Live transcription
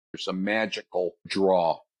There's a magical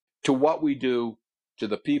draw to what we do, to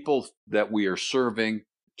the people that we are serving,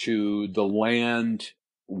 to the land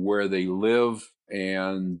where they live,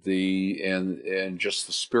 and just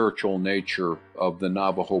the spiritual nature of the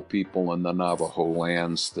Navajo people and the Navajo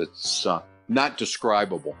lands that's not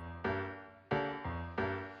describable.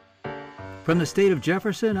 From the state of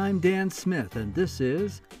Jefferson, I'm Dan Smith, and this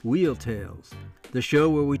is Wheel Tales, the show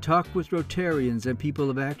where we talk with Rotarians and people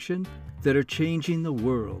of action that are changing the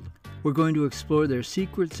world. We're going to explore their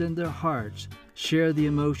secrets and their hearts, share the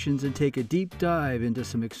emotions, and take a deep dive into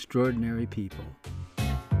some extraordinary people.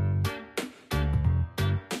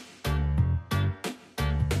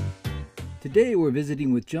 Today we're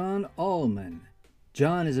visiting with John Alman.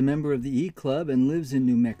 John is a member of the eClub and lives in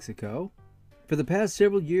New Mexico. For the past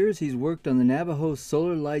several years, he's worked on the Navajo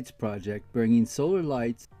Solar Lights project, bringing solar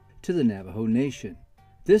lights to the Navajo Nation.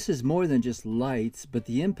 This is more than just lights, but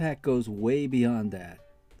the impact goes way beyond that.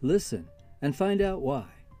 Listen and find out why.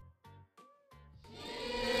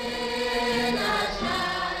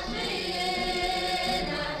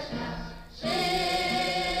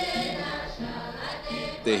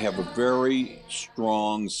 They have a very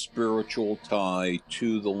strong spiritual tie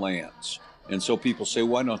to the lands. And so people say,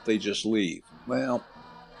 why don't they just leave? Well,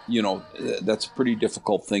 that's a pretty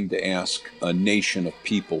difficult thing to ask a nation of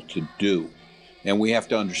people to do. And we have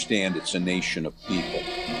to understand it's a nation of people.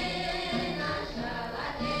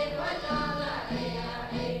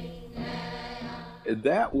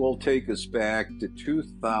 That will take us back to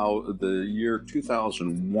the year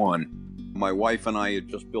 2001. My wife and I had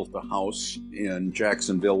just built a house in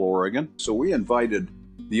Jacksonville, Oregon. So we invited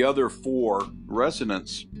the other 4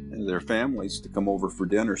 residents and their families to come over for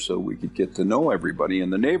dinner so we could get to know everybody in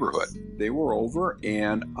the neighborhood. They were over,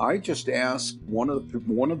 and I just asked one of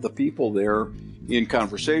the people there in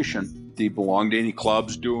conversation, do you belong to any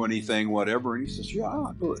clubs, do anything, whatever? And he says, yeah,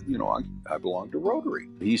 I belong to Rotary.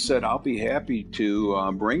 He said, I'll be happy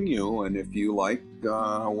to bring you, and if you like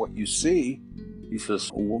what you see, he says,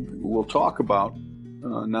 we'll talk about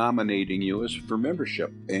nominating you for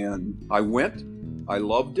membership. And I went. I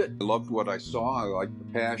loved it. I loved what I saw. I liked the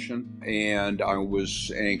passion, and I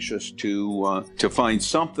was anxious to find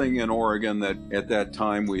something in Oregon that, at that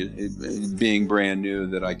time, being brand new,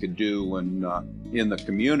 that I could do in the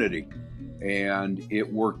community, and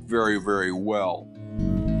it worked very, very well.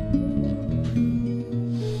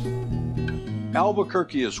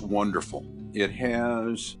 Albuquerque is wonderful. It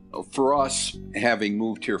has, for us, having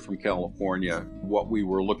moved here from California, what we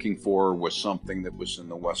were looking for was something that was in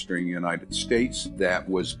the western United States that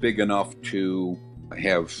was big enough to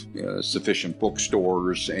have sufficient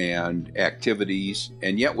bookstores and activities,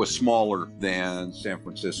 and yet was smaller than San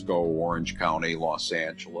Francisco, Orange County, Los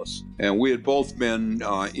Angeles. And we had both been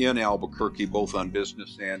in Albuquerque, both on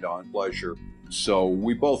business and on pleasure. So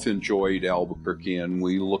we both enjoyed Albuquerque, and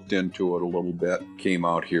we looked into it a little bit, came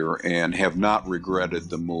out here, and have not regretted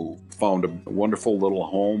the move. Found a wonderful little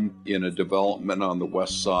home in a development on the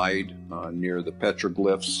west side near the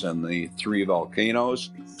petroglyphs and the 3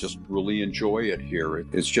 volcanoes. Just really enjoy it here.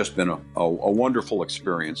 It's just been a wonderful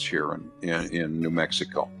experience here in New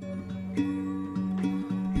Mexico.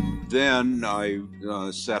 Then I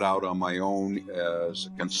set out on my own as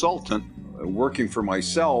a consultant, working for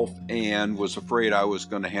myself, and was afraid I was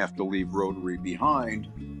going to have to leave Rotary behind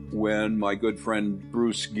when my good friend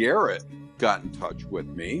Bruce Garrett got in touch with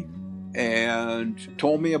me and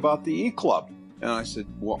told me about the eClub. And I said,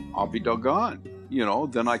 well, I'll be doggone.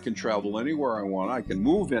 Then I can travel anywhere I want. I can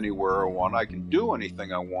move anywhere I want. I can do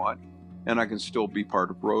anything I want. And I can still be part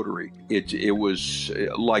of Rotary. It was,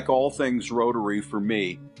 like all things Rotary for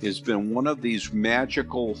me, has been one of these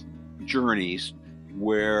magical journeys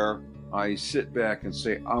where I sit back and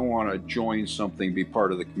say, I want to join something, be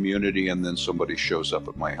part of the community, and then somebody shows up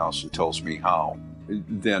at my house and tells me how.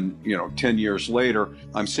 Then, 10 years later,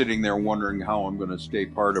 I'm sitting there wondering how I'm going to stay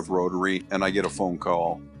part of Rotary, and I get a phone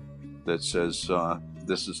call that says,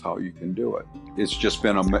 this is how you can do it. It's just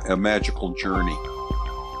been a magical journey.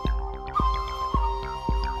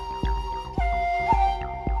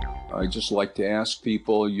 I just like to ask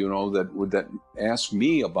people, that ask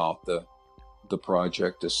me about the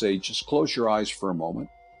project, to say, just close your eyes for a moment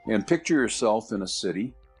and picture yourself in a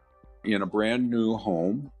city, in a brand new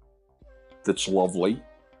home that's lovely,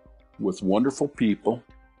 with wonderful people,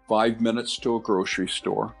 5 minutes to a grocery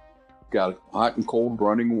store, got hot and cold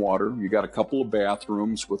running water, you got a couple of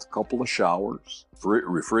bathrooms with a couple of showers,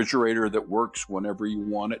 refrigerator that works whenever you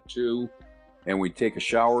want it to, and we take a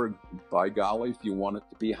shower, by golly, if you want it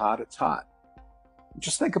to be hot, it's hot.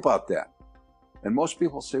 Just think about that. And most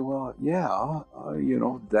people say, well, yeah,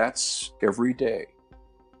 that's every day.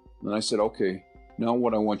 And I said, okay, Now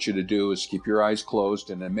what I want you to do is keep your eyes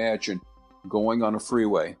closed and imagine going on a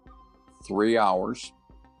freeway, 3 hours,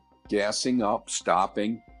 gassing up,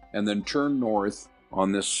 stopping, and then turn north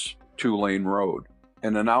on this 2-lane road.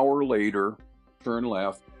 And an hour later, turn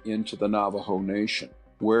left into the Navajo Nation,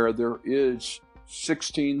 where there is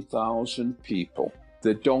 16,000 people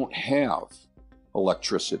that don't have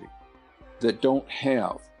electricity, that don't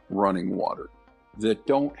have running water, that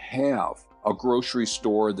don't have a grocery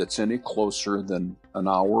store that's any closer than an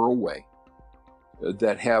hour away,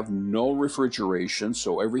 that have no refrigeration,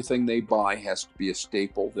 so everything they buy has to be a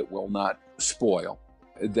staple that will not spoil,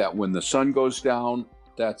 that when the sun goes down,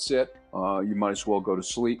 that's it. You might as well go to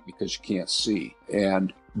sleep because you can't see.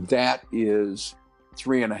 And that is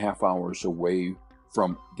 3.5 hours away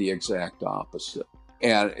from the exact opposite.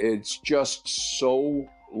 And it's just so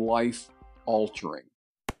life-altering.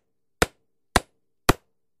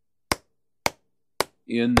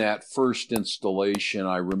 In that first installation,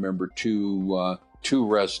 I remember two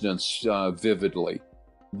residents vividly.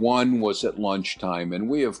 One was at lunchtime, and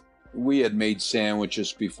we had made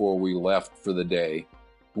sandwiches before we left for the day.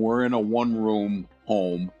 We're in a one-room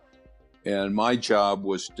home, and my job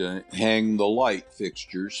was to hang the light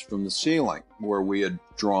fixtures from the ceiling, where we had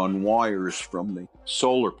drawn wires from the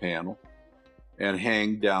solar panel, and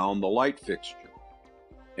hang down the light fixture.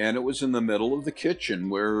 And it was in the middle of the kitchen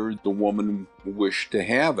where the woman wished to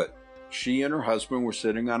have it. She and her husband were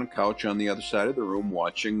sitting on a couch on the other side of the room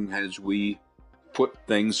watching as we put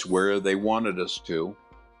things where they wanted us to.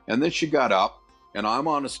 And then she got up, and I'm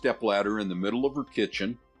on a stepladder in the middle of her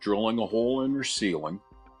kitchen, drilling a hole in her ceiling.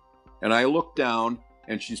 And I look down,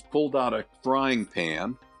 and she's pulled out a frying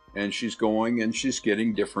pan, and she's going and she's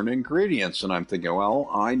getting different ingredients. And I'm thinking, well,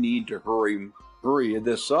 I need to hurry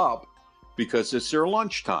this up because it's their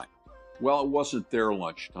lunchtime. Well, it wasn't their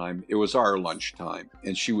lunchtime, it was our lunchtime.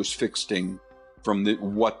 And she was fixing from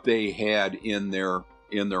what they had in their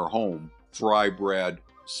home: fry bread,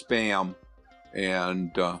 Spam,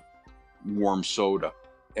 and warm soda.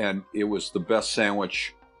 And it was the best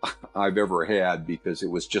sandwich I've ever had because it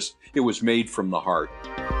was made from the heart.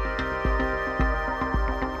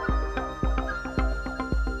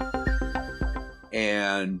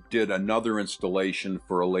 And did another installation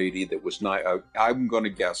for a lady that was I'm going to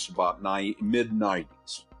guess about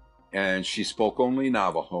mid-90s. And she spoke only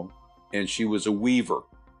Navajo, and she was a weaver.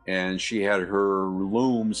 And she had her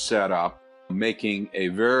loom set up, making a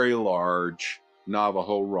very large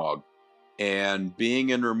Navajo rug. And being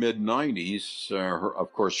in her mid-90s,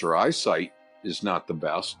 of course, her eyesight is not the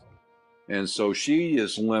best. And so she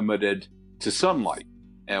is limited to sunlight.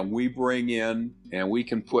 And we bring in, and we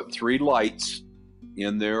can put 3 lights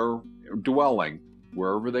in their dwelling,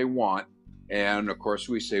 wherever they want. And of course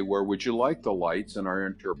we say, where would you like the lights? And our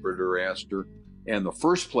interpreter asked her, and the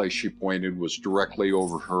first place she pointed was directly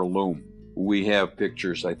over her loom. We have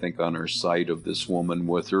pictures, I think, on our site of this woman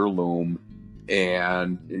with her loom,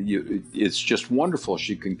 and it's just wonderful.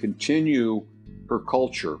 She can continue her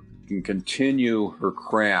culture, can continue her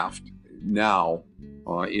craft now.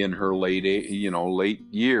 In her late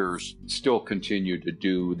years, still continue to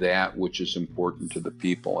do that which is important to the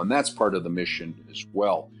people. And that's part of the mission as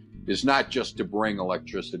well, is not just to bring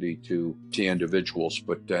electricity to individuals,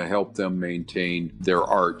 but to help them maintain their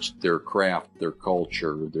arts, their craft, their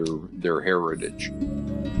culture, their heritage.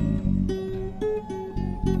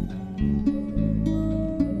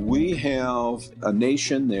 We have a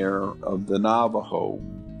nation there of the Navajo,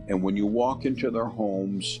 and when you walk into their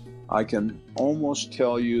homes, I can almost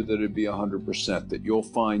tell you that it'd be 100% that you'll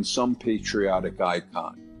find some patriotic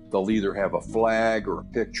icon. They'll either have a flag or a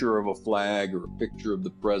picture of a flag or a picture of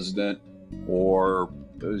the president or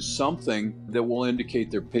something that will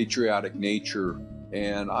indicate their patriotic nature.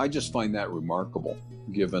 And I just find that remarkable,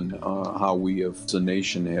 given how we as a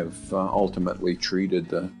nation have ultimately treated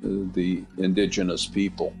the indigenous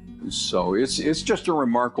people. So it's just a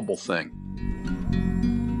remarkable thing.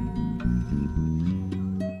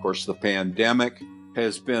 Of course, the pandemic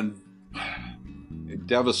has been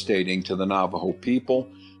devastating to the Navajo people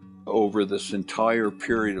over this entire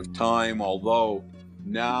period of time, although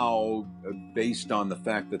now, based on the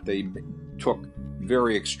fact that they took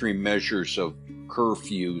very extreme measures of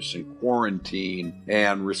curfews and quarantine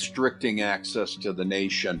and restricting access to the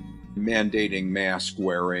nation, mandating mask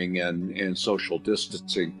wearing and social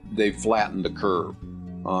distancing, they flattened the curve,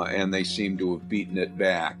 and they seem to have beaten it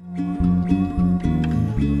back.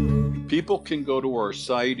 People can go to our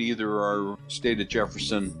site, either our State of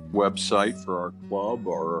Jefferson website for our club,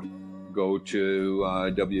 or go to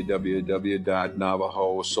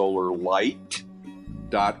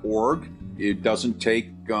www.navajosolarlight.org. It doesn't take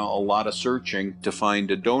a lot of searching to find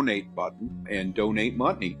a donate button and donate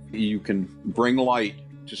money. You can bring light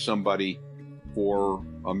to somebody for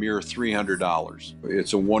a mere $300.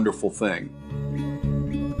 It's a wonderful thing.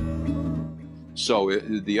 So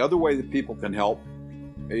the other way that people can help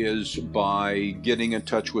is by getting in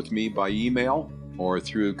touch with me by email or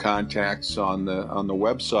through contacts on the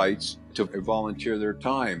websites to volunteer their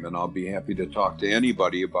time, and I'll be happy to talk to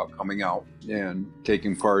anybody about coming out and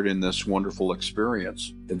taking part in this wonderful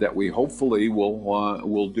experience that we hopefully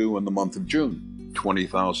will do in the month of June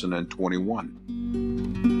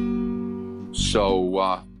 2021.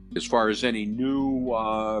 So as far as any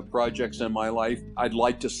new projects in my life, I'd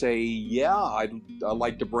like to say, yeah, I'd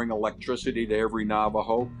like to bring electricity to every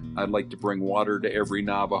Navajo. I'd like to bring water to every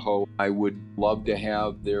Navajo. I would love to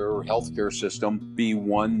have their healthcare system be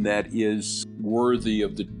one that is worthy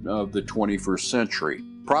of the 21st century.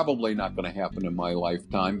 Probably not going to happen in my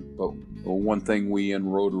lifetime, but one thing we in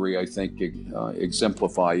Rotary, I think,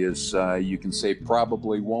 exemplify is you can say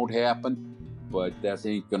probably won't happen, but that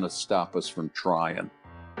ain't going to stop us from trying.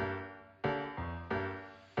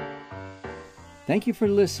 Thank you for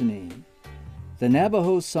listening. The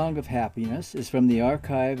Navajo Song of Happiness is from the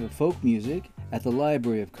Archive of Folk Music at the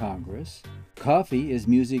Library of Congress. Coffee is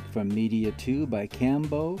music from Media 2 by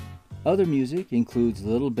Cambo. Other music includes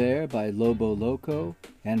Little Bear by Lobo Loco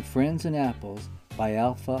and Friends and Apples by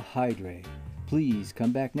Alpha Hydrae. Please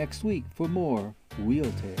come back next week for more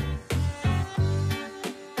Wheel Tales.